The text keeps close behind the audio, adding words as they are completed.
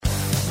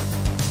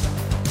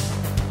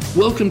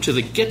Welcome to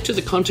the Get to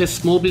the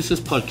Contest Small Business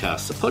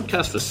Podcast, a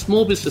podcast for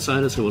small business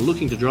owners who are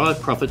looking to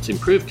drive profits,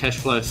 improve cash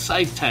flow,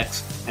 save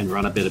tax, and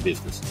run a better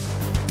business.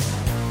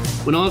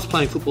 When I was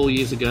playing football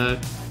years ago,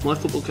 my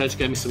football coach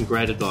gave me some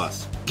great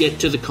advice. Get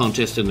to the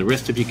contest and the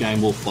rest of your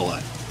game will follow.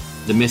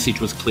 The message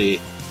was clear.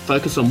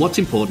 Focus on what's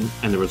important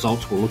and the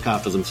results will look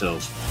after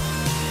themselves.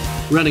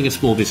 Running a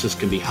small business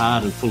can be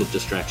hard and full of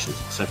distractions,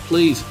 so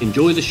please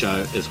enjoy the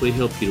show as we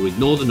help you to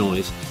ignore the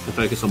noise and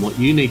focus on what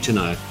you need to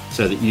know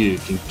so that you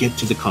can get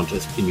to the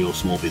contest in your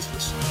small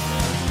business.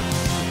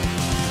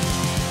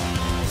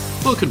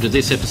 Welcome to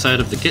this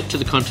episode of the Get to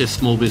the Contest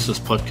Small Business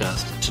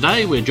Podcast.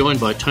 Today we're joined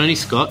by Tony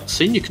Scott,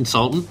 Senior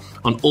Consultant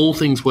on all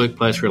things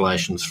workplace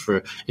relations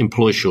for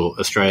Employsure,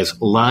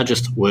 Australia's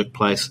largest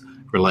workplace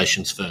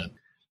relations firm.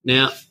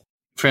 Now,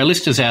 for our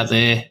listeners out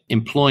there,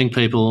 employing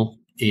people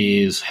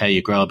is how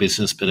you grow a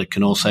business, but it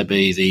can also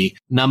be the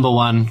number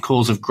one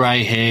cause of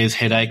grey hairs,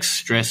 headaches,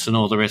 stress, and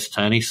all the rest,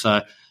 Tony.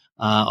 So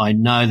I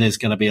know there's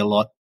going to be a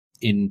lot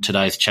in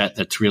today's chat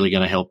that's really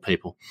going to help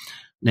people.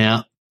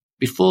 Now,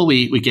 before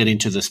we get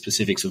into the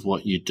specifics of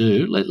what you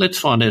do, let's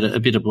find out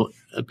a bit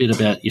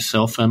about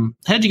yourself. How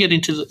did you get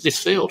into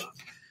this field?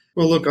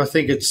 Well, look, I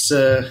think it's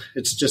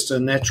just a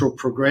natural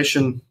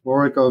progression,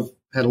 Warwick. I've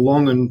had a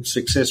long and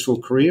successful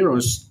career.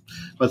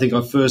 I think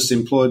I first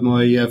employed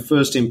my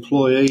first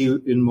employee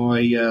in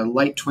my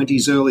late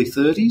 20s, early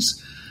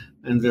 30s,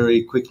 and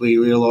very quickly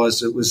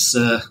realised it was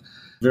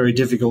very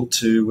difficult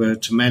to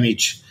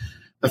manage.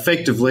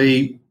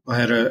 Effectively, I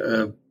had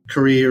a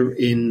career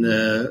in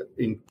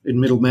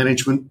middle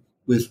management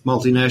with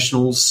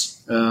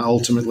multinationals,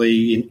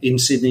 ultimately in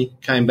Sydney.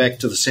 Came back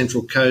to the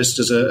Central Coast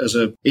as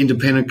a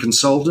independent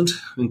consultant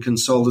and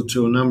consulted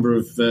to a number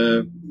of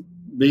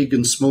big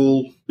and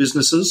small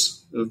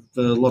businesses of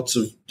lots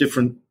of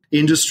different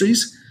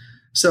industries.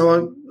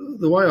 So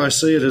the way I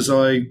see it is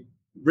I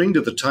bring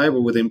to the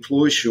table with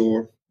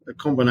Employsure a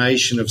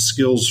combination of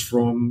skills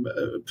from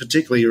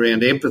particularly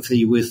around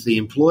empathy with the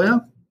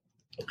employer,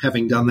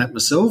 having done that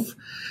myself,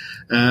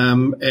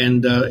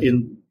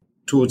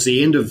 towards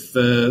the end of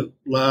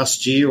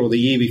last year or the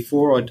year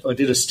before, I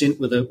did a stint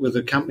with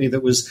a company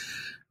that was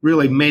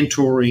really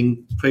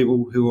mentoring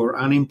people who are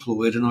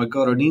unemployed, and I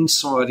got an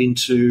insight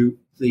into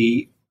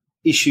the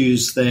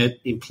issues that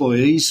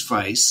employees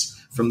face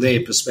from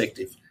their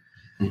perspective.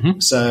 Mm-hmm.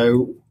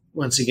 So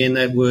once again,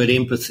 that word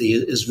empathy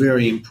is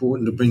very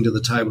important to bring to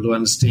the table to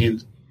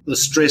understand the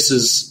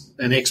stresses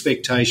and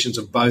expectations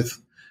of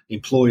both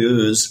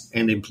employers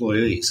and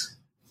employees.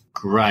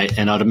 Great.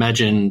 And I'd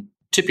imagine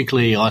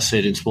typically I see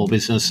it in small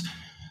business,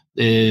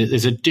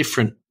 there's a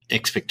different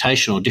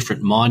expectation or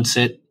different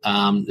mindset.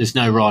 There's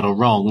no right or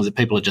wrong. The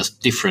people are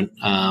just different,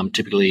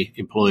 typically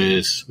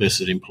employers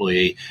versus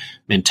employee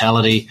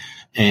mentality,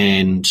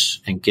 and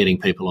getting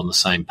people on the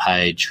same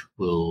page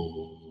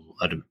will,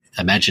 I'd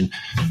imagine,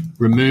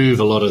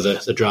 remove a lot of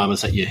the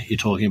dramas that you're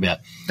talking about.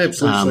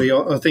 Absolutely.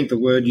 I think the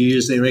word you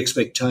use there,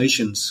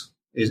 expectations,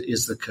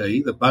 is the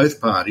key, that both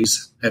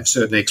parties have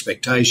certain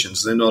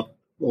expectations. They're not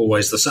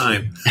always the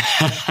same.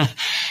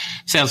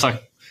 Sounds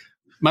like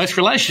most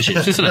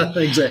relationships, isn't it?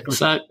 Exactly.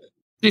 So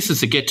this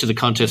is the Get to the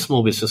Contest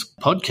Small Business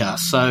Podcast.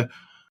 So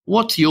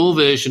what's your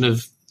version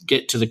of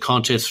Get to the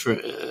Contest for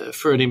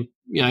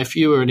if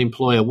you were an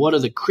employer, what are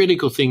the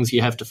critical things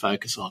you have to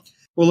focus on?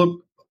 Well,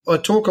 look, I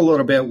talk a lot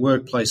about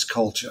workplace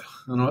culture,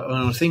 and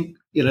I think,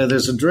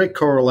 there's a direct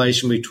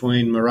correlation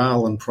between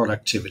morale and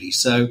productivity.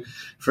 So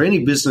for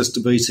any business to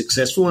be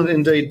successful, and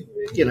indeed,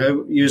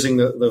 using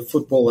the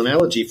football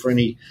analogy, for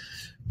any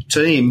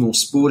team or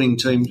sporting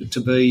team to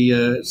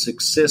be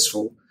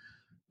successful,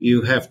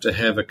 you have to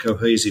have a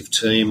cohesive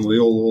team. We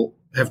all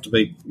have to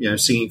be,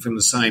 singing from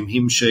the same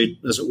hymn sheet,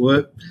 as it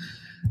were.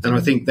 And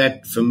I think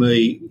that, for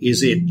me,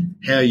 is it.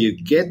 How you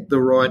get the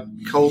right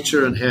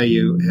culture and how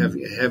you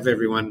have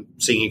everyone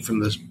singing from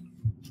the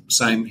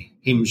same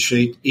hymn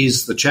sheet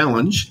is the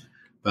challenge,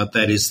 but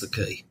that is the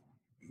key.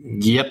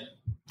 Yep,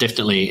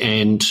 definitely.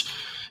 And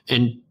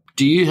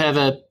do you have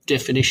a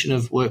definition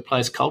of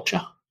workplace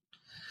culture?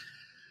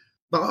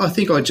 But I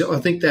think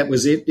that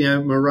was it.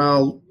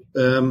 Morale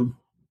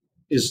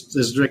there's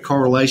a direct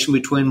correlation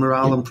between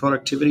morale and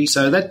productivity.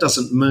 So that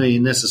doesn't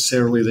mean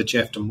necessarily that you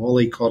have to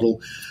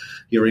mollycoddle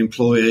your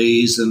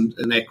employees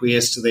and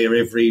acquiesce to their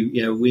every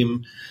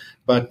whim.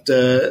 But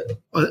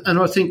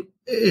I think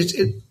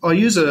I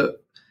use an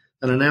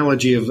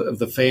analogy of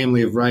the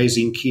family of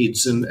raising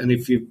kids, and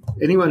if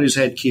anyone who's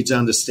had kids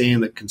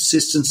understand that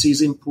consistency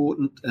is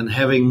important, and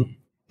having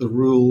the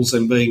rules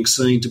and being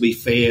seen to be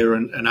fair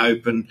and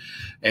open,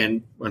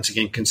 and once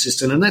again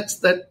consistent, and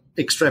that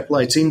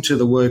extrapolates into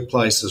the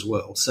workplace as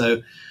well.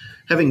 So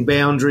having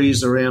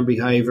boundaries around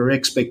behaviour,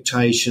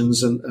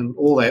 expectations, and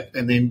all that,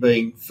 and then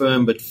being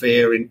firm but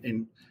fair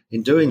in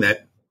doing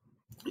that,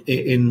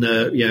 in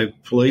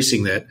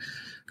policing that,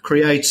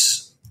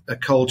 creates a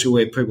culture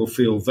where people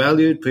feel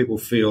valued, people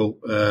feel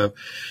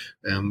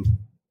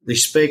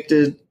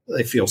respected,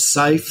 they feel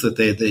safe, that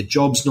their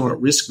job's not at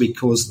risk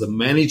because the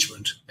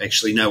management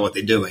actually know what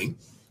they're doing.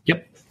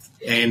 Yep.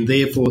 And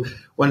therefore,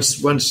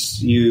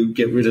 once you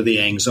get rid of the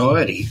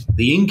anxiety,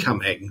 the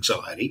income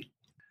anxiety,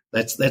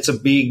 that's a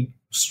big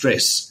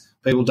stress.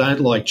 People don't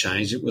like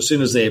change. As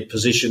soon as their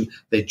position,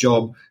 their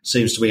job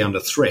seems to be under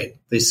threat,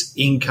 this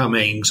income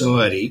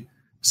anxiety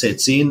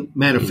sets in,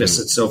 manifests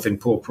itself in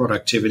poor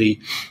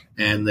productivity,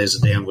 and there's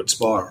a downward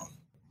spiral.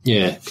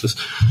 Yeah, because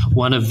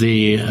one of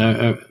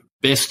the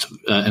best,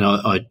 and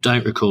I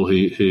don't recall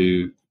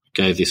who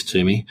gave this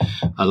to me,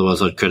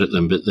 otherwise I'd credit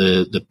them, but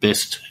the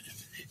best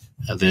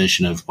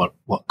version of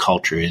what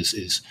culture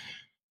is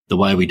the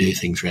way we do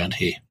things around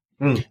here.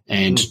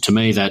 And to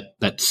me,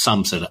 that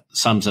sums it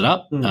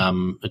up.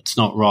 It's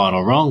not right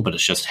or wrong, but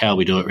it's just how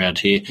we do it around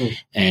here,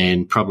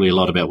 and probably a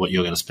lot about what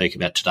you're going to speak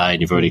about today,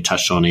 and you've already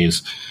touched on,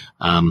 is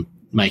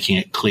making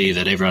it clear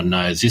that everyone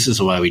knows this is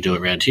the way we do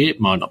it around here. It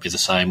might not be the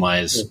same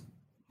way as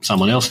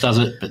someone else does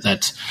it, but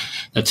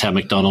that's how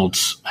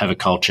McDonald's have a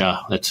culture.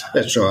 That's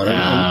right.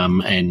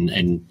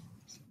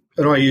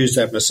 And I use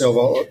that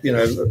myself.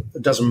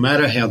 It doesn't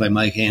matter how they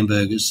make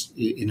hamburgers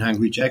in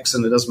Hungry Jack's,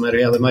 and it doesn't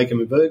matter how they make them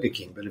in Burger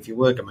King. But if you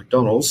work at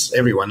McDonald's,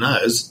 everyone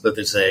knows that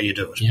that's how you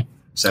do it. Yep.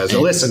 So there's a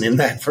lesson in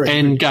that.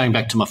 And going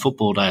back to my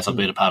football days, I've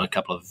been a part of a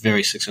couple of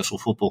very successful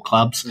football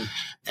clubs,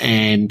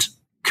 and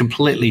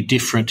completely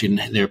different in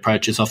their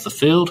approaches off the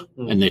field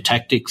and their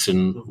tactics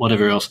and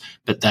whatever else,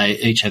 but they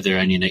each have their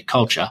own unique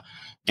culture,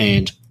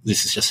 and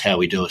this is just how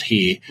we do it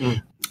here.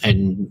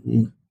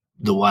 And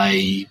the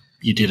way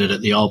you did it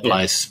at the old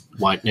place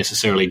won't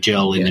necessarily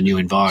gel in the new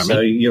environment. So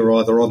you're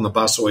either on the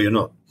bus or you're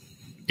not.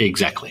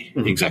 Exactly.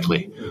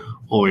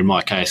 Or in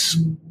my case,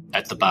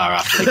 at the bar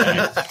after the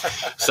game.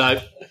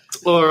 So,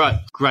 all right,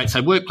 great.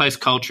 So workplace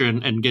culture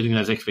and getting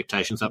those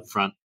expectations up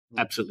front,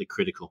 absolutely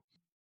critical.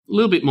 A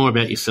little bit more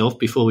about yourself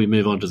before we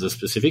move on to the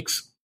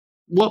specifics.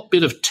 What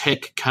bit of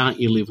tech can't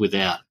you live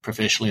without,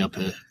 professionally or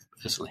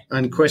personally?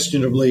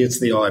 Unquestionably, it's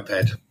the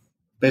iPad.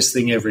 Best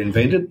thing ever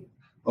invented.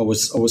 I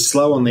was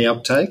slow on the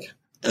uptake.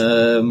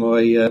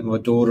 My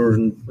daughter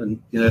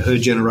and her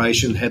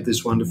generation had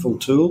this wonderful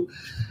tool.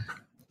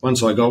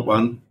 Once I got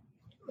one,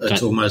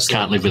 it's almost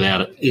can't live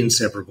without it.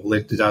 Inseparable.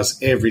 It does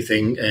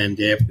everything, and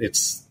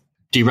it's.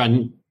 Do you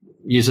run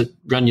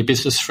your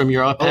business from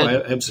your iPad?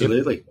 Oh,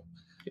 absolutely.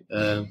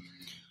 Yep.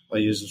 I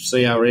use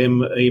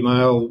CRM,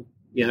 email.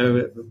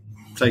 It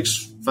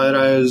takes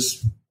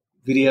photos,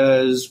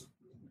 videos,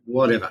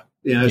 whatever.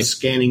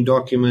 Scanning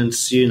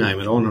documents, you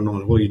name it, on and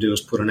on. All you do is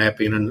put an app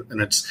in,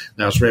 and it's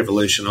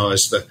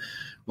revolutionised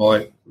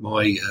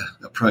my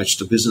approach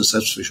to business.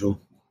 That's for sure.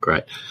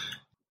 Great.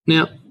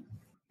 Now,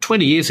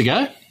 20 years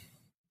ago,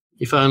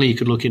 if only you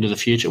could look into the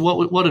future,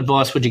 what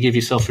advice would you give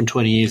yourself from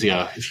 20 years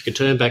ago? If you could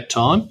turn back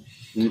time,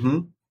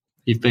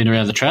 you've been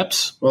around the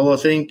traps. Well, I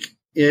think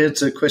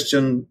it's a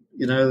question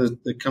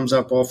that comes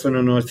up often,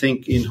 and I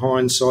think in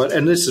hindsight,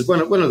 and this is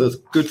one of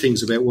the good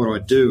things about what I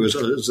do is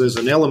there's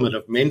an element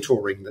of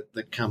mentoring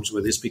that comes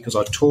with this, because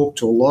I talk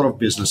to a lot of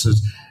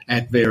businesses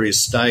at various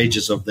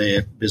stages of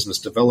their business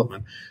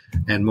development,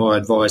 and my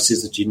advice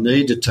is that you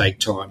need to take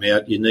time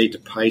out, you need to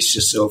pace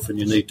yourself, and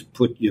you need to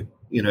put your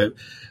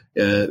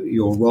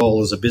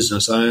role as a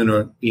business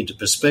owner into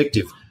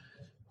perspective.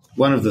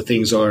 One of the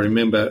things I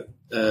remember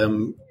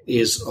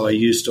is I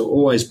used to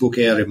always book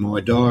out in my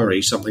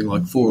diary something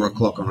like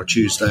 4:00 on a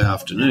Tuesday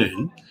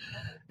afternoon.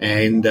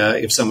 And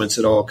if someone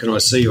said, can I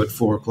see you at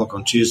 4:00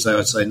 on Tuesday?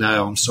 I'd say,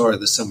 no, I'm sorry,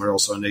 there's somewhere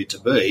else I need to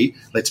be.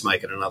 Let's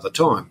make it another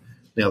time.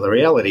 Now, the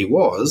reality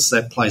was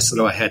that place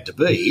that I had to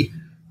be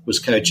was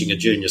coaching a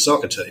junior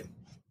soccer team.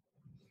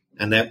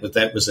 And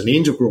that was an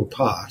integral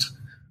part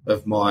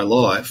of my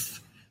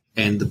life,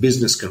 and the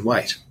business can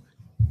wait.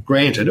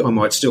 Granted, I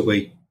might still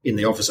be in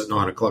the office at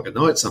 9:00 at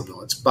night some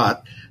nights,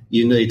 but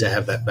you need to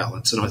have that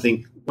balance. And I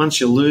think once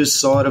you lose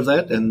sight of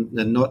that and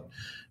not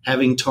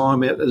having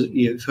time out,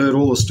 you've heard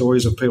all the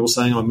stories of people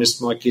saying, I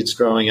missed my kids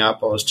growing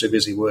up, I was too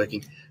busy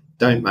working.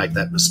 Don't make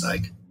that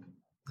mistake.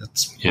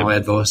 That's my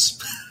advice.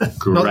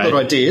 Not that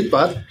I did,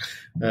 but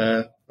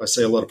I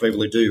see a lot of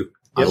people who do.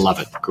 Yep. I love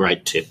it.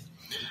 Great tip.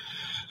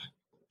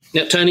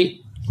 Now,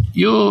 Tony,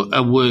 you're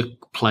a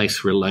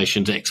workplace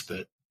relations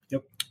expert.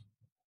 Yep.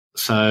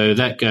 So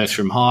that goes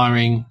from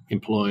hiring,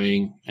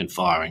 employing, and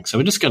firing. So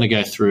we're just going to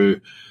go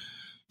through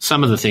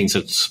some of the things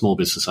that small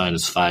business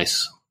owners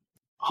face.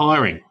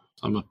 Hiring.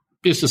 I'm a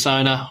business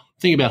owner,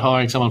 thinking about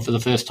hiring someone for the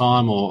first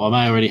time, or I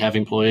may already have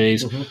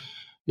employees.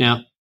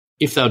 Now,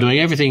 if they're doing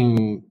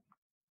everything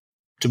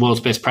to world's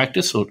best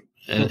practice, or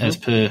as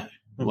per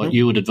what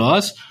you would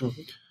advise,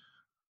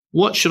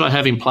 what should I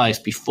have in place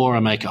before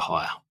I make a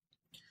hire?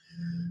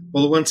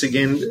 Well, once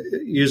again,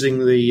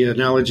 using the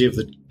analogy of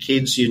the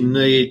kids, you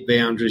need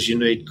boundaries, you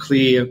need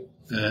clear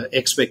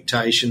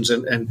expectations,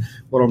 and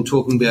what I'm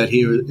talking about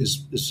here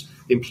is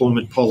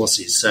employment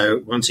policies.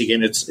 So once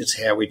again,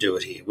 it's how we do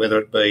it here, whether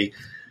it be,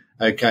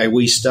 okay,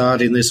 we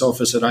start in this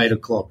office at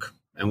 8:00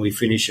 and we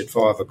finish at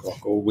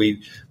 5:00, or we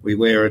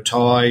wear a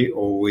tie,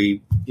 or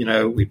we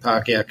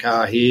park our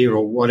car here,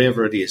 or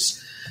whatever it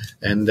is.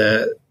 And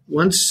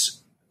when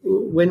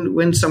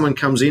someone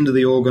comes into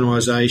the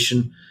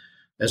organisation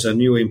as a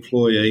new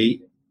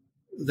employee,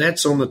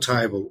 that's on the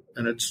table.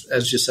 And it's,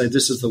 as you say,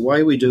 this is the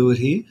way we do it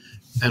here.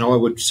 And I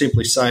would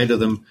simply say to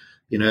them,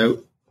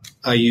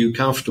 are you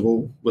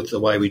comfortable with the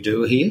way we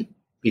do it here?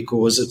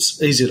 Because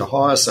it's easy to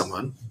hire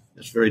someone.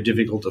 It's very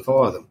difficult to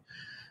fire them.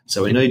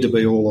 So we need to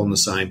be all on the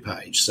same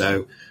page.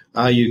 So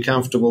are you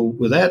comfortable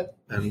with that?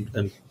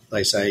 And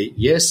they say,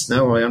 yes,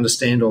 no, I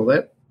understand all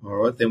that. All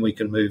right, then we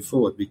can move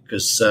forward,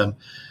 because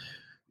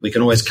we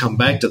can always come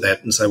back to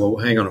that and say, well,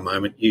 hang on a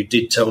moment, you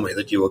did tell me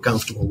that you were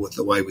comfortable with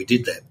the way we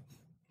did that.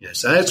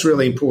 So that's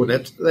really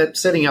important, that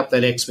setting up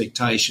that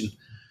expectation.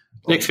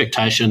 The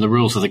expectation, the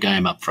rules of the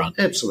game up front.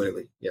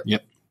 Absolutely.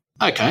 Yep.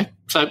 Okay,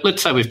 so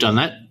let's say we've done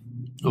that,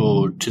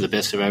 or to the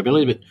best of our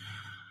ability, but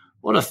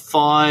what are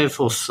 5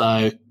 or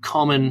so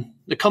common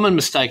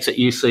mistakes that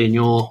you see in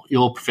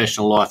your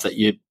professional life that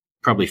you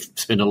probably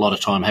spend a lot of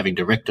time having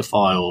to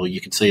rectify, or you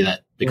can see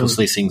that because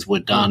these things were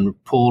done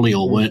poorly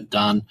or weren't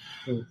done,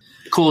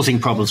 causing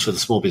problems for the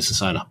small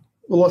business owner?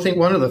 Well, I think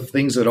one of the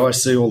things that I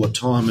see all the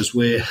time is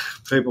where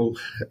people,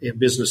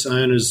 business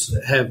owners,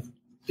 have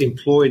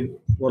employed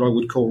what I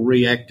would call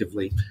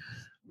reactively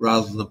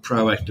rather than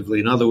proactively.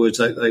 In other words,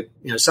 they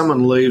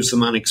someone leaves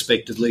them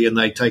unexpectedly and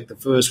they take the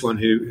first one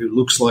who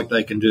looks like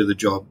they can do the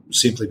job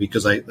simply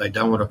because they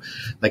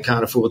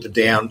can't afford the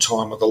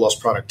downtime or the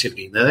lost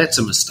productivity. Now, that's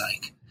a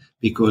mistake,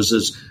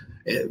 because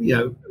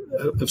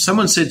if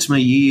someone said to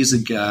me years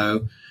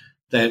ago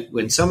that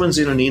when someone's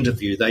in an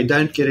interview, they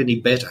don't get any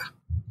better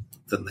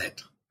than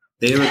that.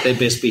 They're at their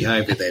best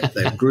behaviour.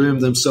 They've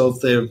groomed themselves.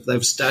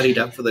 They've studied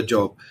up for the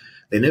job.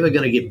 They're never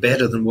going to get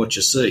better than what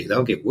you see.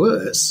 They'll get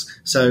worse.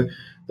 So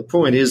the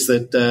point is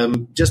that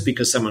just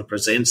because someone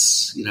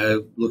presents,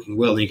 looking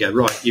well, and you go,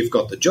 right, you've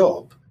got the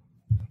job.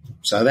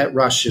 So that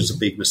rush is a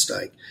big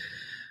mistake.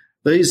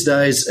 These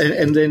days,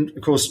 and then,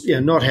 of course,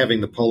 not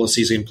having the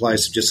policies in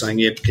place of just saying,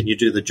 yep, can you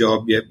do the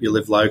job? Yep, you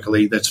live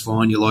locally, that's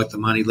fine, you like the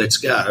money, let's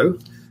go,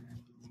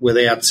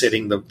 without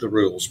setting the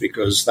rules,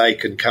 because they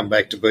can come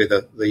back to be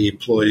the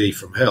employee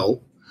from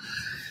hell.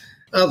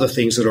 Other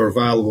things that are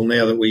available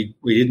now that we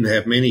didn't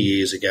have many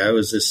years ago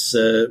is this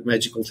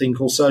magical thing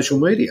called social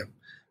media.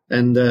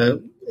 And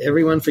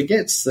everyone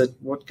forgets that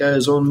what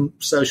goes on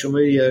social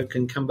media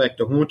can come back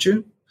to haunt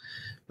you.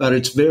 But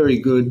it's very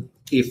good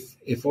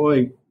if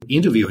I'm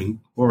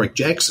interviewing Warwick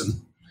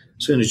Jackson,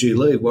 as soon as you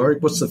leave,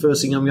 Warwick, what's the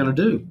first thing I'm going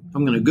to do?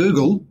 I'm going to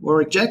Google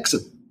Warwick Jackson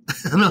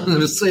and I'm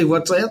going to see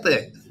what's out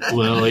there.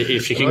 Well,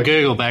 if you can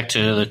Google back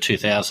to the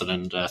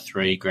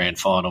 2003 grand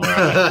final where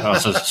I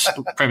was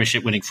a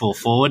premiership winning full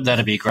forward,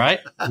 that'd be great.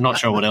 I'm not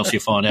sure what else you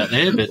find out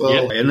there. But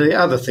And the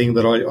other thing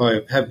that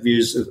I have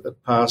used in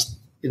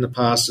the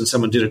past, and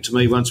someone did it to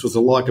me once, was a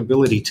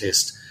likability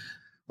test.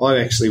 I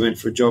actually went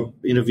for a job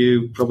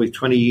interview probably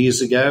 20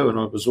 years ago, and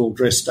I was all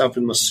dressed up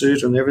in my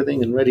suit and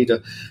everything and ready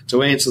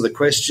to answer the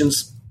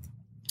questions.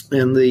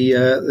 And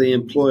the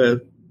employer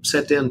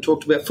sat down and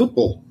talked about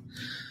football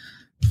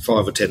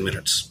for 5 or 10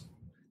 minutes.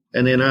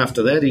 And then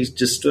after that, he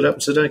just stood up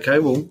and said, okay,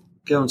 well,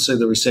 go and see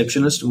the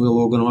receptionist and we'll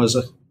organise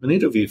an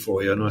interview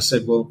for you. And I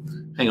said, well,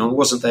 hang on,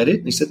 wasn't that it?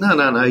 And he said,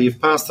 no, you've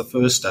passed the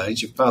first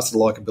stage, you've passed the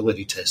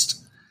likability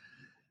test.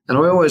 And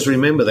I always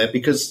remember that,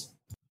 because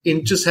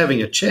in just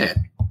having a chat,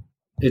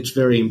 it's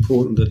very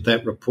important that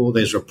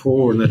there's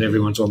rapport and that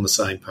everyone's on the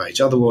same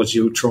page. Otherwise,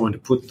 you're trying to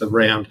put the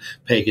round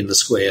peg in the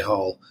square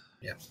hole.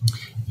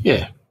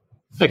 Yeah.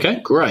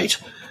 Okay,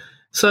 great.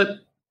 So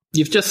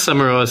you've just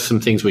summarised some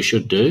things we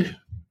should do.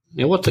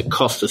 Now, what's it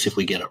cost us if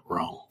we get it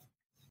wrong?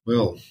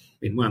 Well,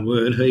 in one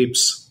word,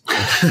 heaps.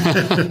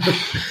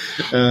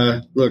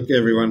 Look,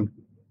 everyone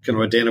can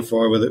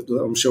identify with it.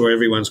 I'm sure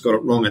everyone's got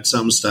it wrong at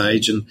some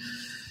stage.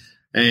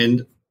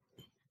 And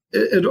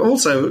it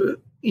also,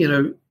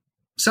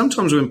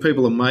 sometimes when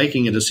people are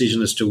making a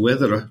decision as to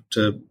whether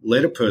to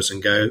let a person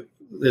go,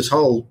 this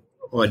whole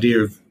idea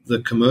of the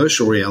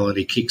commercial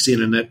reality kicks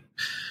in, and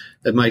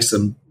that makes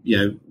them,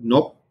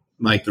 not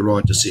make the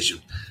right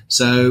decision.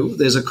 So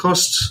there's a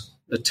cost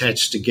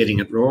attached to getting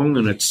it wrong,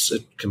 and it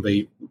can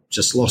be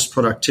just lost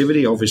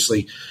productivity.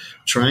 Obviously,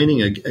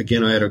 training.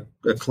 Again, I had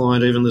a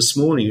client even this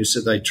morning who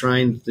said they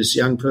trained this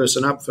young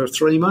person up for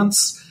 3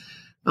 months,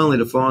 only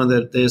to find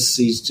that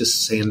he's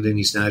just handed in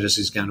his notice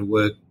he's going to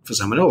work for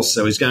someone else.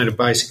 So he's going to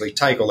basically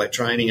take all that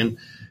training and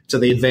to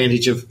the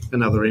advantage of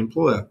another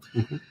employer.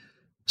 Mm-hmm.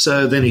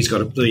 So then this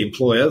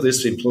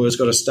employer's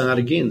got to start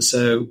again.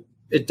 So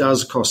it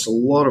does cost a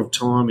lot of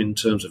time in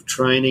terms of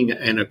training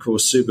and, of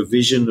course,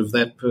 supervision of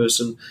that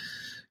person,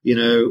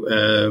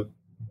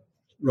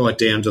 right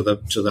down to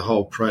the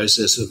whole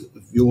process of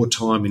your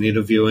time in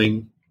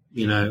interviewing,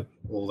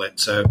 all that.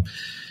 So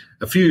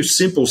a few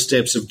simple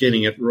steps of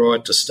getting it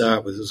right to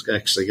start with is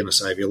actually going to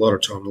save you a lot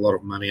of time, a lot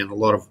of money, and a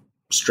lot of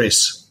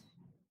stress.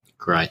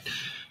 Great.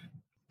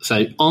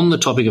 So on the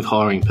topic of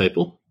hiring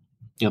people,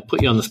 I'll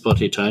put you on the spot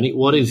here, Tony.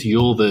 What is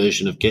your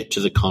version of Get to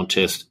the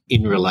Contest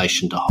in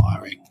relation to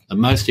hiring? The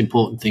most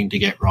important thing to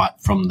get right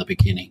from the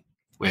beginning,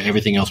 where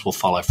everything else will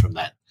follow from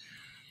that.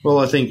 Well,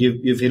 I think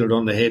you've hit it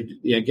on the head.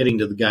 Getting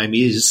to the game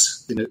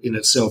is, in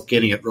itself,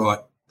 getting it right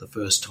the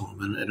first time.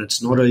 And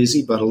it's not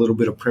easy, but a little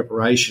bit of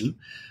preparation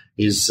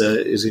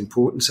is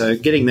important. So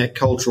getting that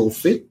cultural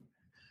fit,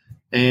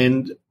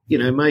 and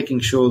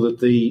making sure that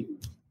the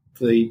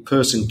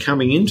person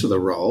coming into the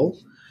role,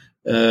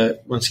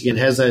 once again,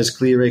 has those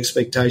clear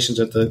expectations,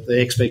 that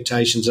the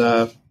expectations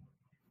are,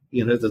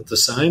 that the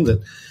same,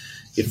 that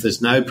if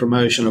there's no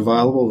promotion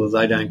available, that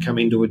they don't come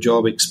into a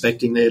job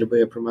expecting there to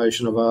be a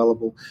promotion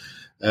available,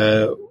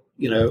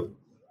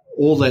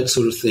 all that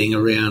sort of thing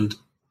around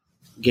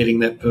getting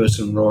that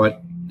person right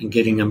and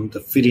getting them to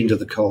fit into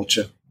the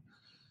culture.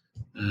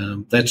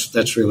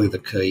 That's really the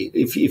key.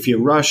 If you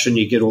rush and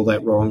you get all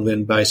that wrong,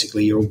 then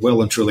basically you're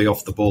well and truly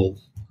off the ball.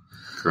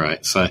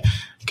 Great. So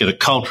get a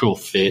cultural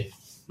fit,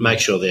 make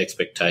sure the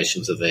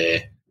expectations are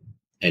there,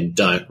 and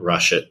don't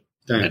rush it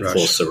and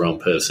force the wrong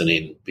person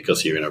in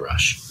because you're in a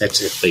rush.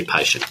 That's it. Be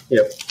patient.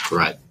 Yep.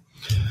 Great.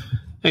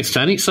 Thanks,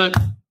 Tony. So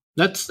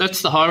that's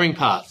the hiring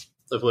part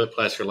of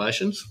workplace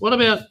relations. What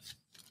about,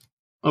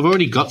 I've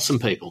already got some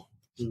people.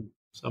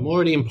 So I'm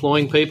already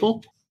employing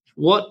people.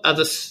 What are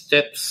the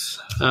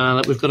steps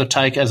that we've got to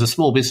take as a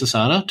small business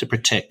owner to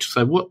protect?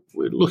 So what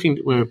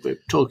we're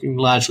talking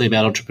largely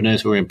about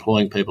entrepreneurs who are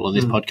employing people on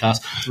this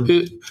podcast.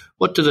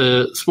 What do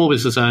the small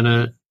business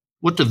owner,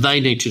 what do they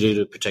need to do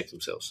to protect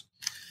themselves?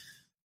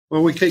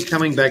 Well, we keep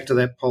coming back to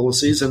that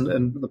policies,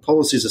 and the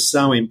policies are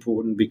so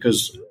important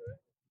because,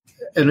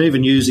 and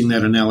even using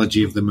that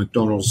analogy of the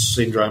McDonald's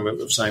syndrome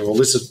of saying, well,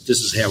 this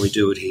is how we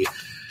do it here.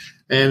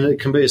 And it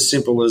can be as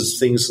simple as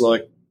things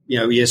like,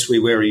 yes, we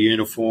wear a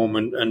uniform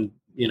and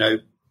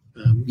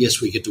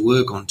yes, we get to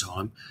work on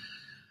time.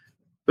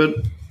 But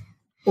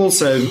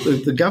also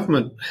the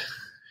government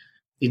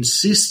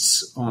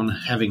insists on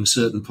having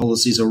certain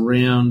policies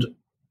around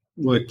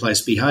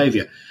workplace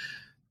behaviour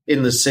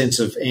in the sense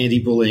of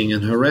anti-bullying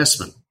and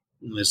harassment.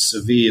 And there's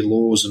severe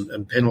laws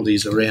and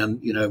penalties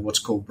around, what's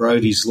called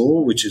Brodie's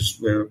Law, which is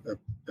where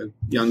a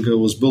young girl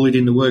was bullied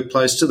in the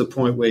workplace to the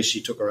point where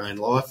she took her own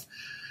life.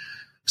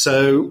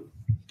 So,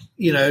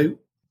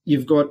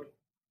 you've got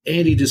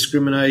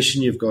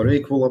anti-discrimination, you've got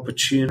equal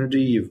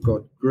opportunity, you've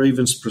got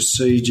grievance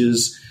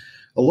procedures,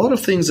 a lot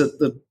of things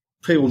that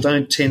people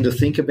don't tend to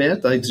think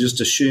about. They just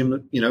assume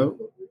that,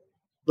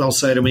 they'll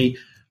say to me,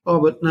 oh,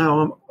 but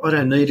no, I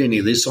don't need any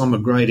of this. I'm a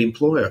great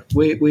employer.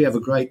 We have a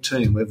great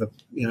team. We have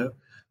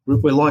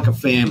we're like a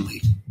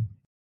family.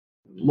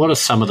 What are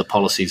some of the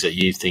policies that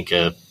you think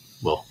are,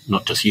 well,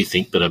 not just you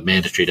think, but are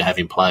mandatory to have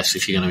in place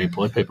if you're going to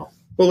employ people?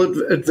 Well,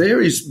 it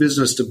varies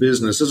business to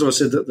business. As I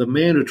said, the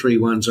mandatory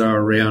ones are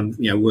around,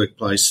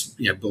 workplace,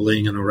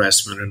 bullying and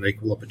harassment and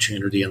equal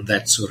opportunity and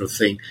that sort of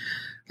thing.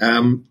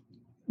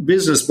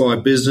 Business by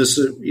business,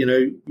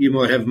 you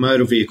might have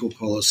motor vehicle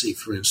policy,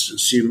 for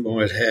instance. You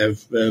might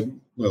have,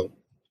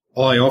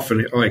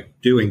 I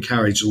do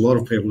encourage a lot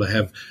of people to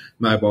have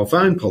mobile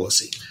phone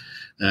policy,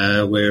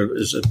 where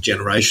it's a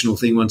generational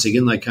thing. Once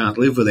again, they can't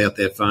live without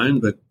their phone,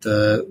 but,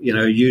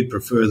 you'd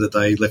prefer that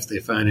they left their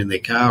phone in their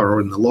car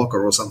or in the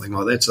locker or something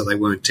like that so they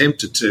weren't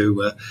tempted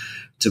to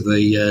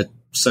be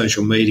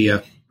social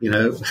media,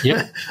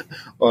 Yep.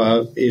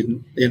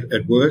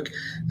 at work.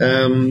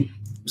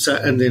 So,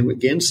 and then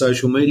again,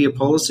 social media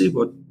policy.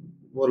 What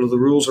are the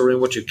rules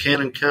around what you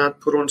can and can't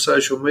put on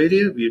social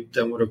media? You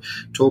don't want to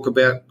talk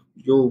about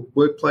your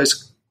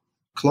workplace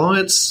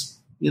clients,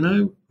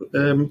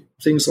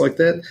 things like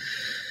that.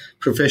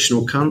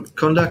 Professional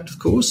conduct, of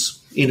course.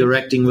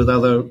 Interacting with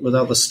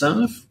other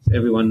staff.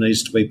 Everyone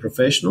needs to be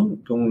professional.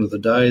 Gone to the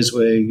days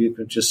where you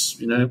could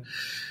just,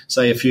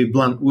 say a few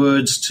blunt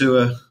words to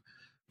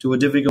a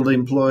difficult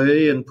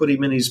employee and put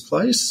him in his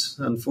place.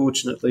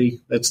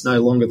 Unfortunately, that's no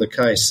longer the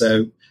case.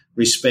 So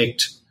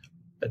respect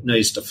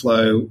needs to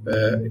flow,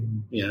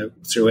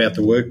 throughout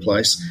the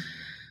workplace.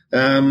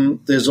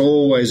 There's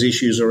always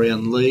issues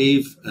around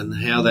leave and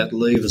how that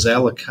leave is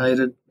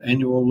allocated,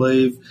 annual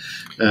leave,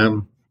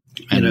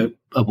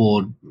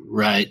 award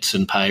rates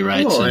and pay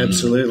rates. Oh,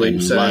 absolutely.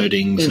 And so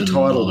loadings and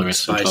all the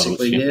rest of it.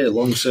 Basically, yeah,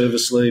 long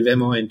service leave.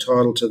 Am I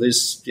entitled to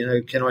this?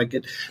 Can I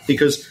get –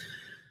 because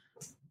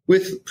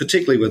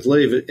particularly with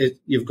leave,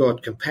 you've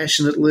got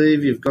compassionate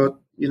leave, you've got,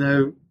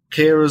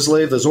 carers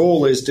leave. There's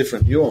all these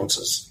different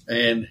nuances.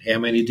 And how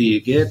many do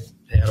you get?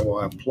 How do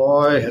I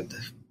apply?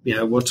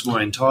 What's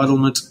my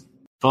entitlement?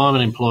 If I'm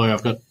an employer,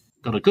 I've got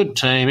a good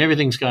team,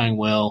 everything's going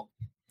well,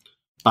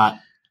 but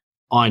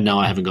I know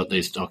I haven't got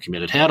these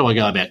documented. How do I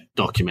go about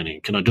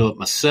documenting? Can I do it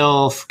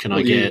myself?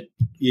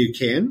 You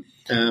can.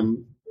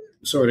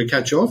 Sorry to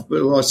cut you off,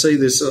 but I see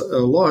this a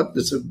lot.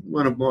 It's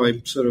one of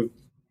my sort of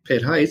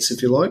pet hates,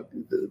 if you like.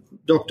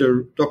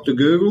 Dr.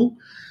 Google.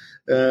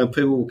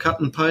 People will cut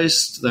and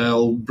paste.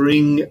 They'll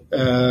bring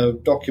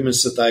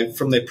documents that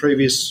from their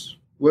previous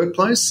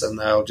workplace, and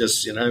they'll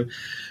just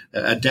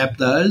adapt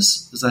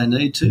those as they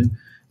need to.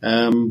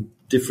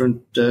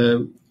 Different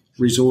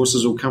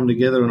resources will come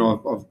together, and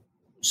I've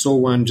saw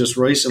one just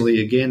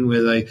recently again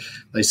where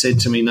they said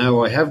to me,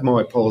 no, I have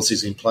my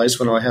policies in place.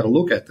 When I had a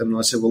look at them, and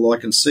I said, well, I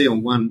can see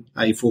on one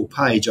A4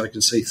 page, I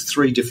can see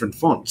 3 different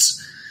fonts.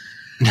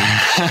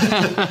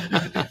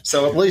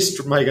 So at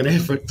least make an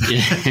effort.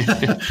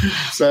 Yeah.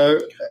 So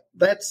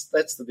that's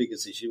the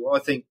biggest issue. I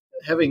think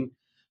having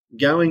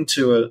going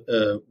to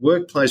a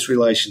workplace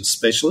relations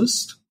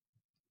specialist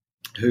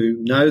who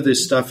know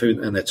this stuff,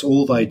 and that's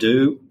all they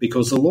do,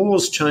 because the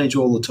laws change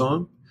all the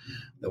time.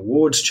 The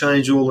wards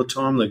change all the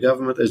time. The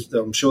government,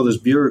 I'm sure there's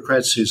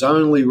bureaucrats whose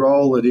only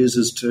role it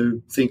is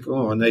to think,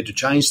 I need to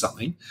change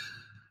something,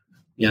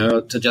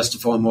 to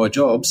justify my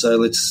job. So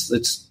let's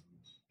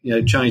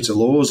change the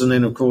laws. And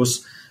then, of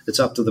course, it's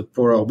up to the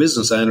poor old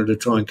business owner to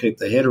try and keep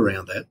their head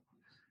around that.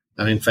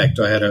 And in fact,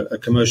 I had a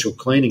commercial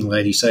cleaning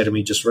lady say to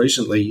me just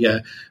recently,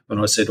 when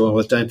I said, well,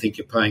 I don't think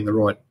you're paying the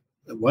right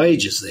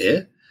wages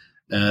there.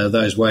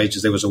 Those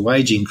wages, there was a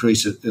wage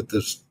increase at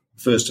the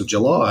 1st of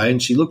July,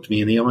 and she looked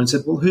me in the eye and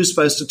said, well, who's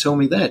supposed to tell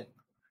me that?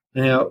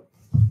 Now,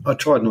 I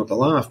tried not to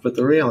laugh, but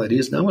the reality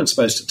is no one's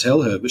supposed to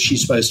tell her, but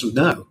she's supposed to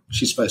know.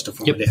 She's supposed to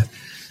find out.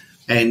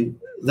 And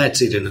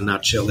that's it in a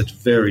nutshell. It's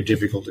very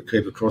difficult to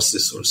keep across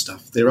this sort of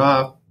stuff. There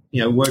are,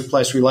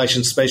 workplace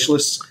relations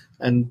specialists,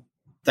 and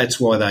that's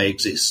why they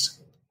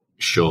exist.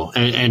 Sure.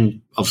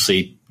 And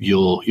obviously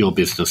your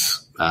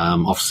business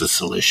offers a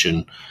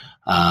solution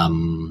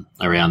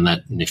around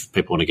that, and if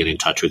people want to get in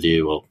touch with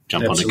you or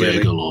jump onto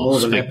Google or more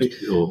than happy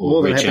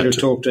to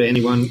talk to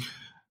anyone.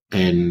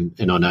 And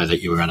I know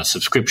that you run a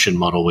subscription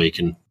model where you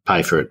can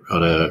pay for it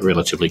at a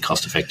relatively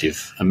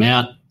cost-effective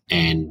amount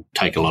and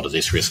take a lot of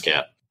this risk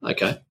out.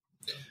 Okay.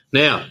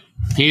 Now,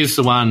 here's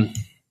the one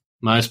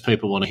most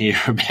people want to hear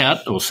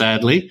about, or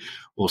sadly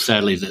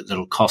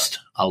that'll cost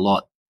a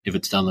lot if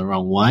it's done the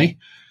wrong way.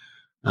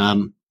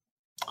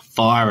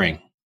 Firing.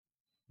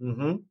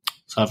 Mm-hmm.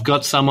 So I've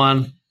got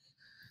someone,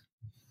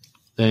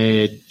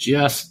 they're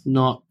just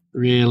not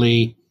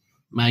really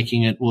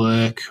making it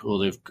work, or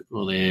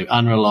they're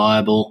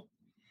unreliable,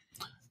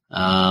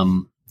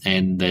 and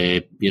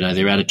their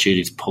attitude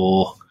is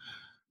poor.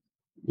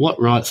 What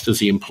rights does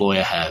the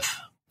employer have?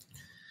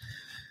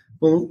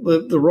 Well,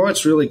 the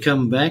rights really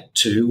come back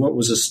to what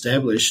was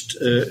established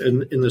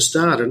in the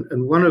start, and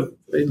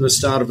in the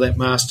start of that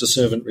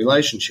master-servant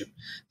relationship,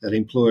 that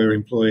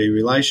employer-employee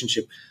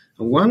relationship.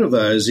 And one of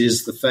those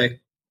is the fact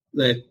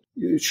that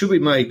it should be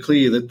made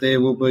clear that there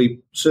will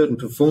be certain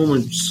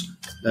performance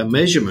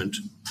measurement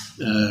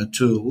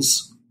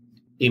tools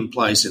in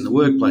place in the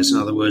workplace. In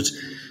other words,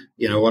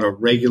 what a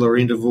regular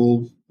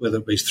interval, whether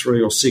it be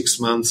 3 or 6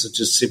 months, it's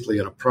just simply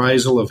an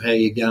appraisal of how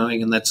you're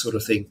going and that sort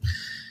of thing.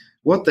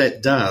 What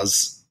that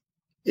does,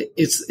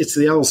 it's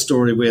the old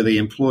story where the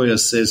employer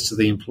says to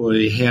the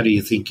employee, how do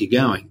you think you're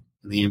going?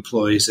 And the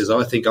employee says,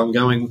 I think I'm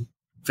going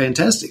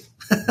fantastic.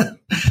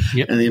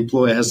 Yep. And the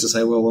employer has to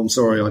say, well, I'm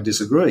sorry, I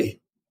disagree.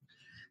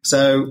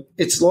 So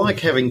it's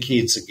like having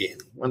kids again.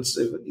 Once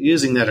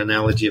using that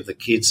analogy of the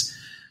kids,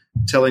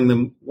 telling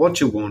them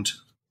what you want,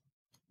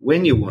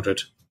 when you want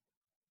it,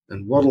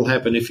 and what will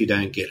happen if you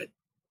don't get it.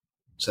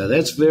 So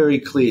that's very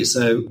clear.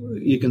 So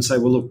you can say,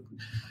 well, look,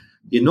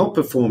 you're not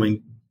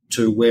performing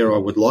to where I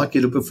would like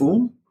you to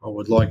perform. I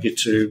would like you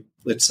to,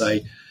 let's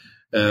say,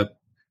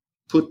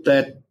 put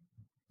that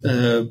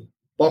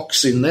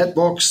box in that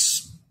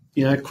box,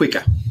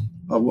 quicker.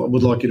 I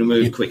would like you to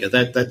move quicker.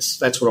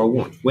 That's what I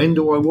want. When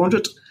do I want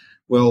it?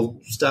 Well,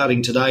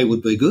 starting today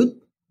would be good,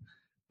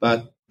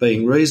 but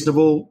being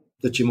reasonable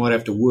that you might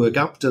have to work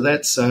up to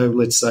that. So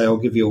let's say I'll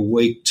give you a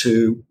week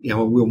to,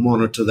 we'll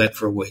monitor that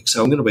for a week.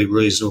 So I'm going to be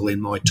reasonable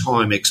in my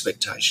time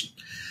expectation.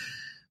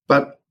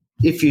 But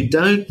if you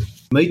don't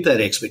meet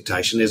that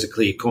expectation, there's a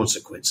clear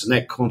consequence, and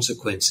that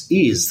consequence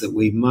is that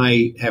we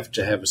may have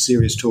to have a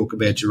serious talk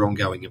about your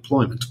ongoing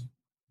employment.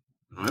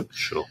 Right?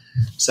 Sure.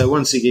 So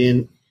once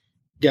again,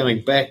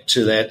 going back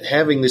to that,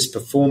 having this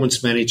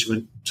performance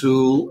management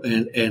tool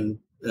and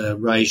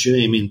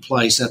regime in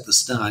place at the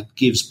start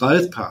gives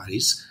both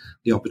parties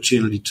the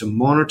opportunity to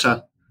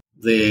monitor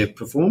their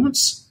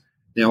performance.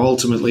 Now,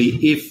 ultimately,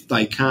 if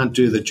they can't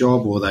do the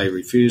job, or they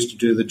refuse to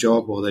do the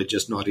job, or they're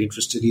just not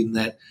interested in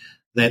that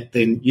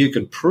then you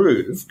can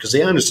prove, because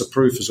the onus of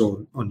proof is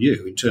on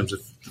you in terms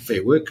of the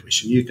Fair Work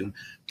Commission, you can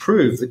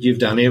prove that you've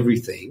done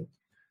everything,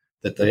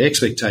 that the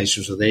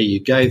expectations are there, you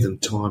gave them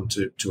time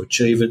to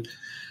achieve it,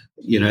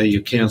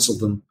 you counselled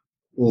them,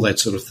 all that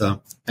sort of stuff.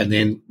 And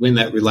then when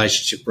that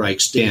relationship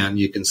breaks down,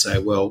 you can say,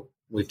 well,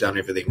 we've done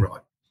everything right.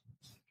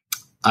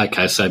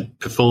 Okay, so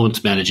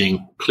performance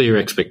managing, clear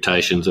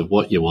expectations of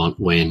what you want,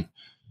 when,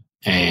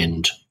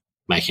 and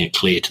making it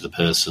clear to the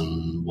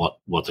person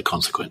what the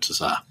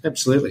consequences are.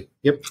 Absolutely.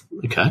 Yep.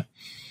 Okay.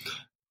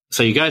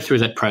 So you go through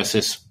that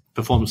process,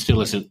 performance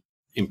still isn't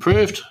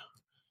improved,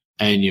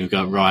 and you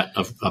go, right,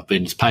 I've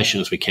been as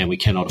patient as we can. We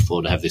cannot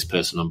afford to have this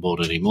person on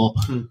board anymore.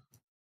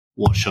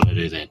 What shall I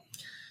do then?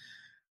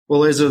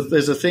 Well, there's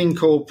a thing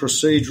called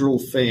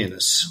procedural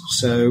fairness.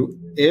 So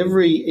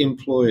every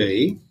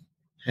employee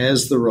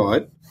has the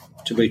right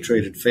to be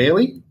treated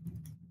fairly.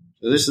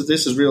 So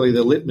this is really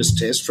the litmus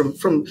test. From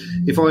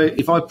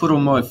if I put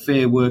on my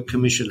Fair Work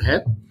Commission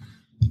hat,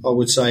 I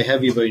would say,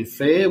 have you been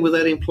fair with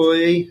that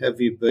employee? Have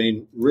you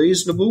been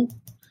reasonable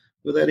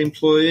with that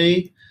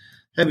employee?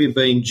 Have you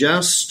been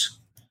just?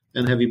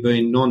 And have you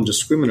been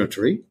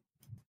non-discriminatory?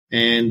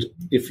 And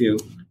if you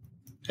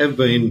have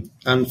been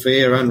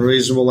unfair,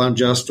 unreasonable,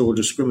 unjust, or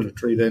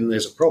discriminatory, then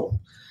there's a problem.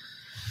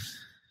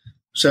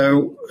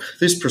 So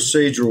this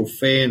procedural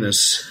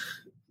fairness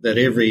that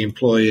every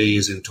employee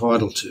is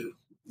entitled to,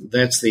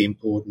 that's the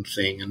important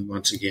thing. And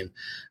once again,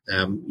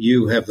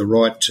 you have the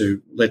right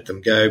to let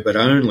them go, but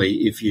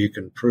only if you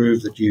can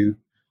prove that you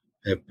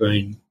have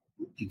been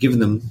given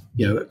them,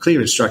 a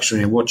clear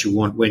instruction on what you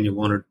want, when you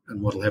want it,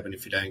 and what will happen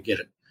if you don't get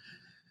it.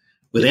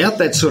 Without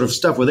that sort of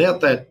stuff,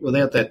 without that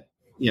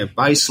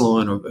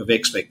baseline of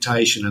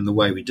expectation and the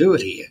way we do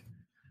it here,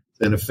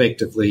 then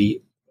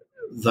effectively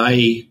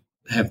they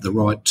have the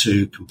right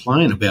to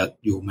complain about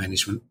your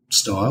management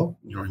style,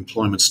 your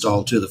employment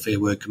style to the Fair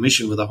Work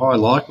Commission with a high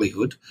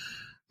likelihood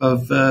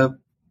of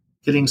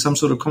getting some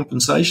sort of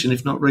compensation,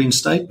 if not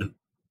reinstatement.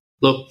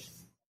 Look,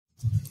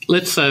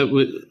 let's say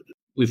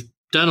we've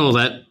done all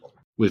that.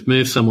 We've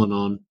moved someone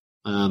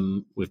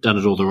on. We've done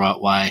it all the right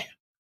way.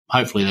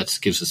 Hopefully that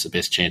gives us the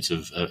best chance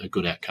of a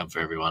good outcome for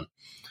everyone.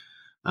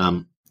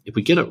 If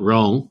we get it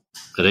wrong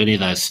at any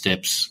of those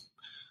steps,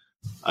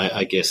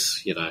 I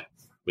guess,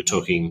 we're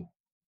talking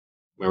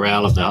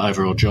morale of the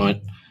overall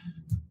joint,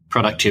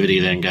 productivity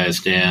then goes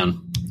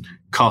down,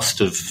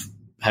 cost of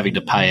having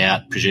to pay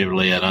out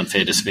presumably an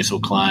unfair dismissal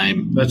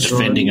claim. That's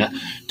defending right.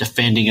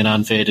 Defending an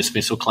unfair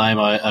dismissal claim,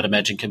 I'd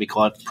imagine, can be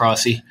quite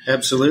pricey.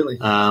 Absolutely.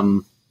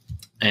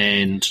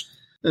 And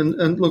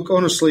look,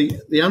 honestly,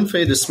 the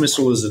unfair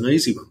dismissal is an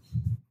easy one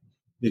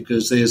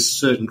because there's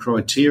certain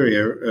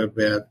criteria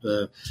about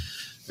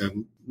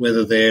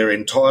whether they're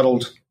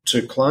entitled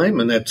to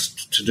claim, and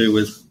that's to do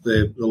with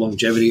the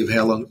longevity of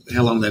how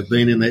long they've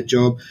been in that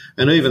job,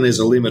 and even there's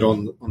a limit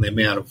on the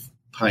amount of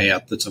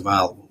payout that's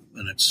available,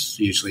 and it's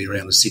usually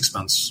around the 6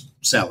 months'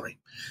 salary.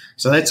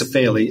 So that's a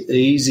fairly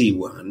easy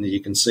one. You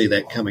can see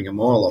that coming a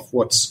mile off.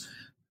 What's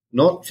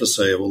not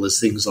foreseeable is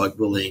things like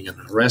bullying and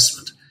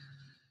harassment,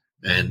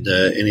 and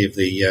any of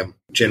the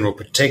general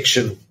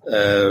protection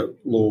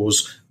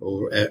laws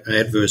or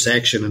adverse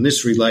action, and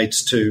this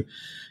relates to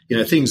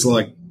things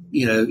like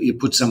you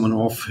put someone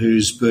off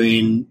who's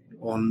been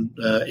on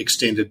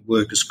extended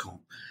workers' comp.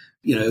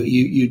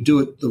 You do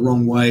it the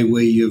wrong way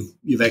where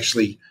you've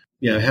actually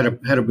had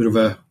a bit of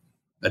a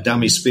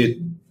dummy spit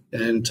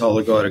and told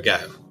the guy to go.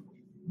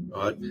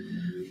 Right,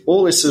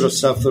 all this sort of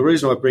stuff. The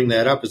reason I bring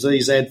that up is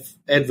these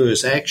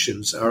adverse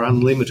actions are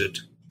unlimited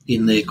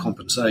in their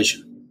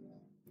compensation.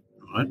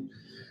 Right,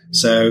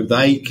 so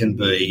they can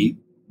be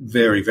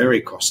very,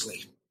 very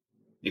costly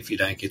if you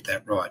don't get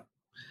that right.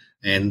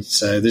 And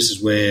so this is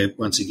where,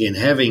 once again,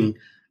 having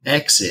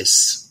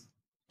access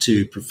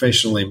to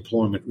professional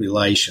employment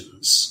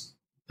relations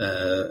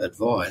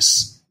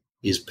advice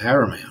is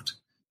paramount,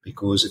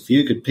 because if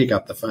you could pick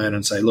up the phone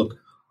and say, look,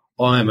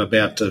 I'm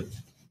about to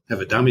have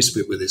a dummy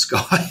spit with this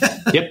guy.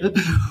 Yep.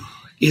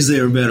 Is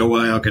there a better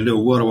way I can do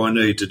it? What do I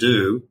need to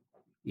do?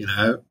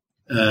 How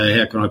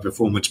can I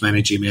performance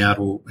manage him out,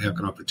 or how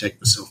can I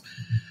protect myself?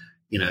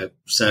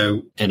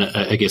 So. And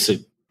I guess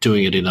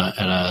doing it in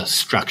a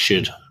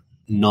structured,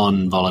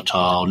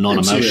 non-volatile,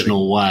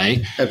 non-emotional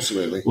way.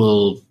 Absolutely.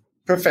 Will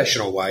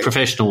professional way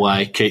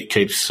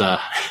keeps.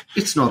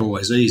 It's not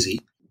always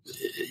easy.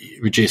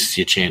 Reduces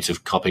your chance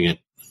of copping it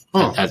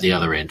at the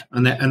other end,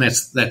 and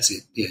that's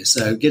it. Yeah.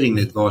 So getting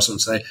the advice on,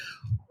 say,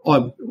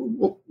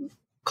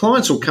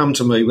 clients will come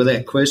to me with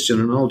that question,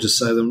 and I'll just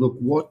say to them, look,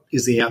 what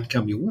is the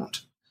outcome you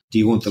want? Do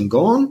you want them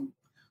gone,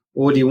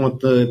 or do you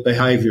want the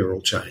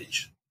behavioural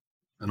change?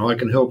 And I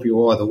can help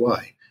you either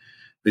way.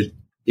 But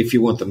if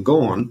you want them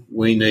gone,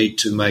 we need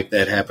to make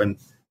that happen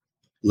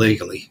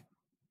legally,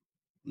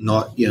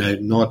 not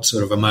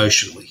sort of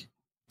emotionally.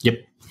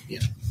 Yep.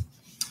 Yeah.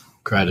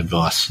 Great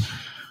advice.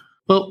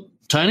 Well,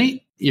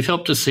 Tony, you've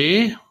helped us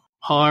here,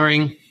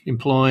 hiring,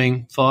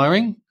 employing,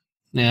 firing.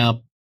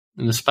 Now,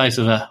 in the space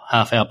of a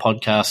half-hour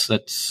podcast,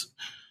 that's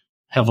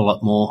a hell of a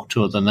lot more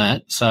to it than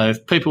that. So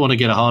if people want to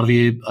get a hold of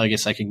you, I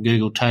guess they can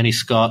Google Tony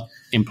Scott,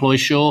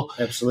 EmploySure.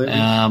 Absolutely.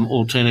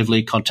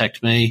 Alternatively,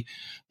 contact me,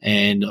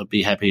 and I'd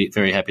be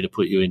very happy to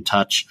put you in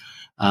touch.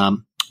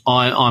 I'm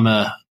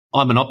an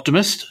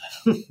optimist.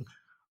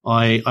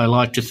 I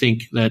like to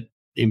think that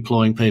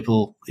employing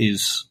people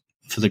is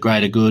for the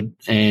greater good,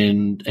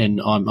 and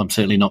I'm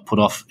certainly not put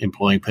off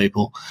employing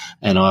people,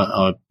 and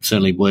I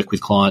certainly work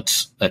with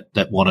clients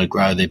that want to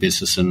grow their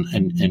business and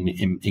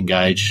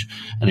engage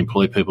and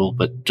employ people,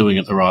 but doing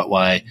it the right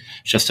way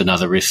is just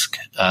another risk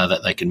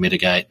that they can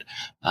mitigate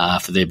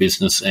for their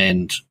business,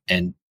 and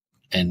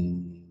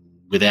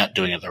without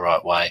doing it the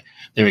right way,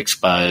 they're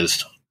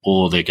exposed,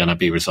 or they're going to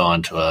be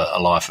resigned to a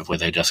life of where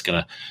they're just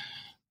going to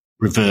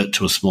revert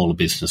to a smaller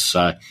business.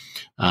 So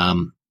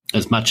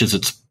as much as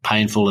it's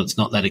painful, it's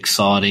not that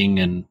exciting.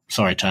 And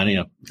sorry, Tony,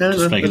 I'm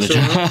speaking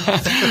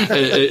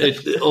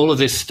all of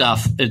this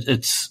stuff.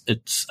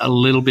 It's a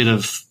little bit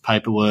of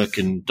paperwork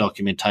and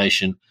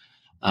documentation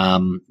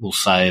will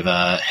save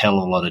a hell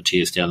of a lot of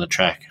tears down the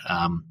track.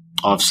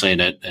 I've seen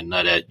it, and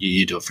no doubt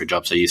you do it for a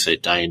job, so you see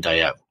it day in,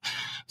 day out.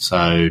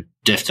 So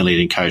definitely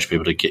encourage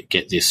people to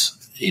get this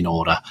in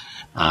order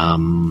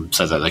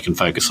so that they can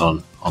focus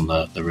on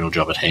the real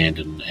job at hand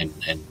and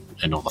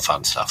and all the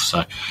fun stuff.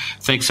 So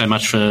thanks so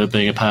much for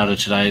being a part of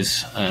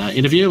today's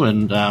interview,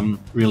 and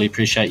really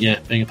appreciate you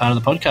being a part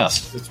of the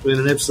podcast. It's been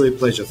an absolute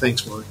pleasure.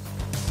 Thanks, Mike.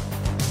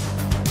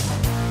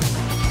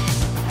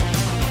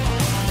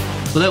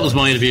 Well, that was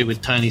my interview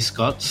with Tony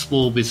Scott,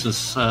 small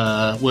business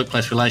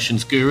workplace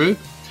relations guru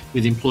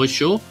with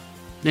EmploySure.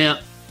 Now,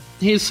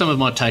 here's some of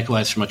my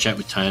takeaways from my chat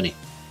with Tony.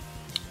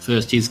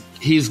 First,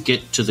 his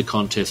get to the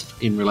contest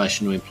in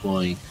relation to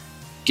employing.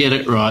 Get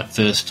it right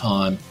first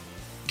time.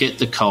 Get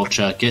the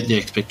culture, get the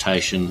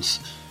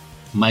expectations.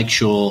 Make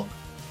sure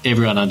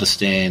everyone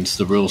understands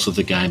the rules of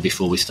the game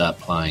before we start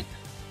playing.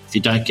 If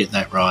you don't get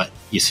that right,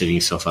 you're setting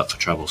yourself up for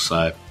trouble.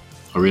 So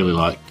I really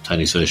like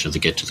Tony's version of the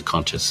get to the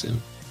contest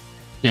then.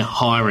 Now,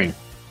 hiring.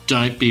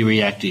 Don't be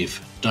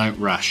reactive. Don't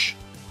rush.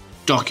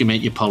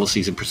 Document your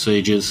policies and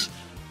procedures.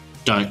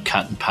 Don't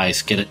cut and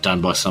paste. Get it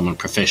done by someone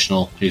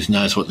professional who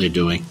knows what they're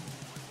doing.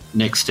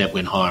 Next step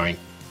when hiring.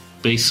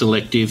 Be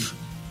selective.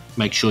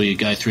 Make sure you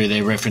go through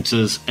their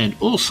references, and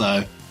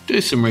also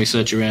do some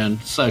research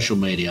around social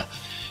media.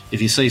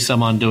 If you see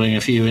someone doing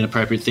a few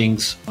inappropriate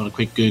things on a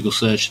quick Google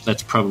search,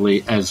 that's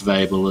probably as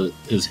valuable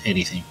as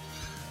anything.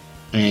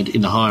 And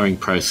in the hiring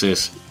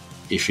process,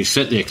 if you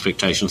set the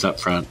expectations up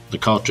front, the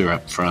culture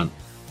up front,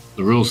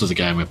 the rules of the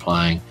game we're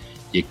playing,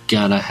 you're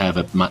going to have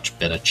a much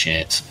better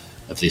chance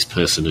of this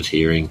person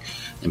adhering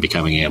and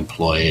becoming an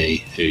employee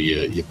who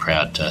you're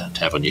proud to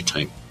have on your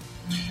team.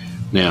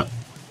 Now,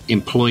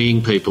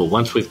 employing people,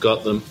 once we've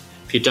got them,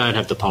 if you don't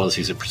have the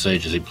policies and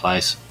procedures in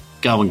place,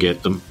 go and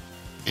get them,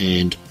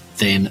 and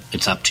then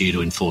it's up to you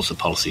to enforce the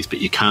policies. But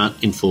you can't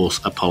enforce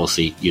a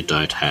policy you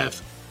don't have.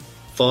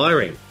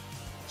 Firing.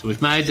 So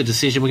we've made the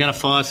decision, we're going to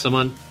fire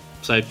someone.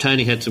 So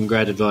Tony had some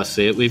great advice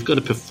there. We've got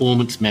to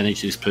performance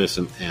manage this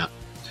person out.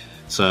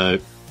 So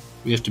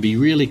we have to be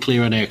really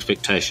clear on our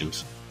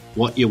expectations.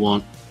 What you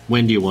want,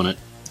 when do you want it,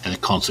 and the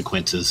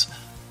consequences.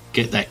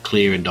 Get that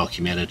clear and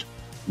documented.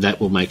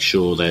 That will make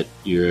sure that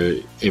you're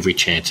every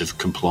chance of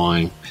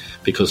complying,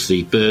 because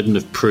the burden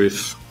of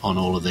proof on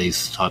all of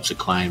these types of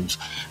claims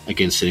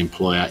against an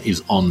employer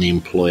is on the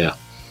employer.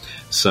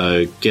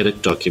 So get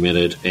it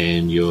documented,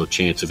 and your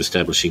chance of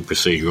establishing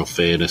procedural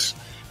fairness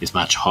is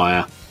much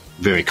higher.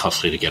 Very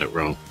costly to get it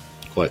wrong,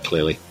 quite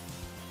clearly.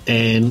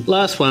 And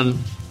last one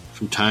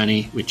from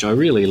Tony, which I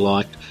really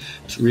liked.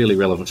 It's really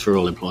relevant for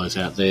all employers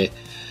out there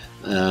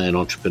and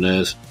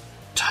entrepreneurs.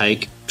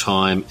 Take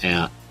time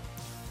out.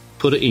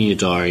 Put it in your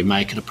diary.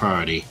 Make it a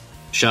priority.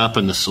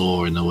 Sharpen the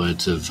saw, in the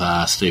words of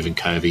Stephen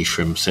Covey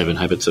from 7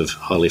 Habits of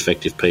Highly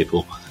Effective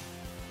People.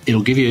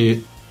 It'll give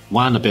you,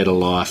 one, a better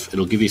life.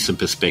 It'll give you some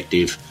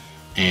perspective,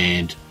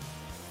 and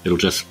it'll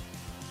just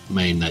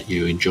mean that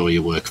you enjoy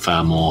your work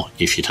far more.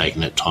 If you're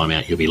taking that time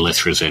out, you'll be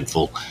less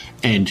resentful,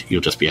 and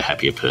you'll just be a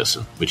happier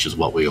person, which is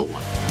what we all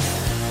want.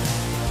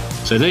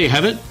 So there you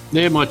have it.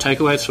 They're my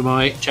takeaways from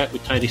my chat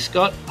with Tony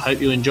Scott.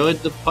 Hope you enjoyed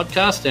the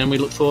podcast, and we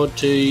look forward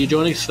to you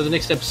joining us for the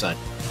next episode.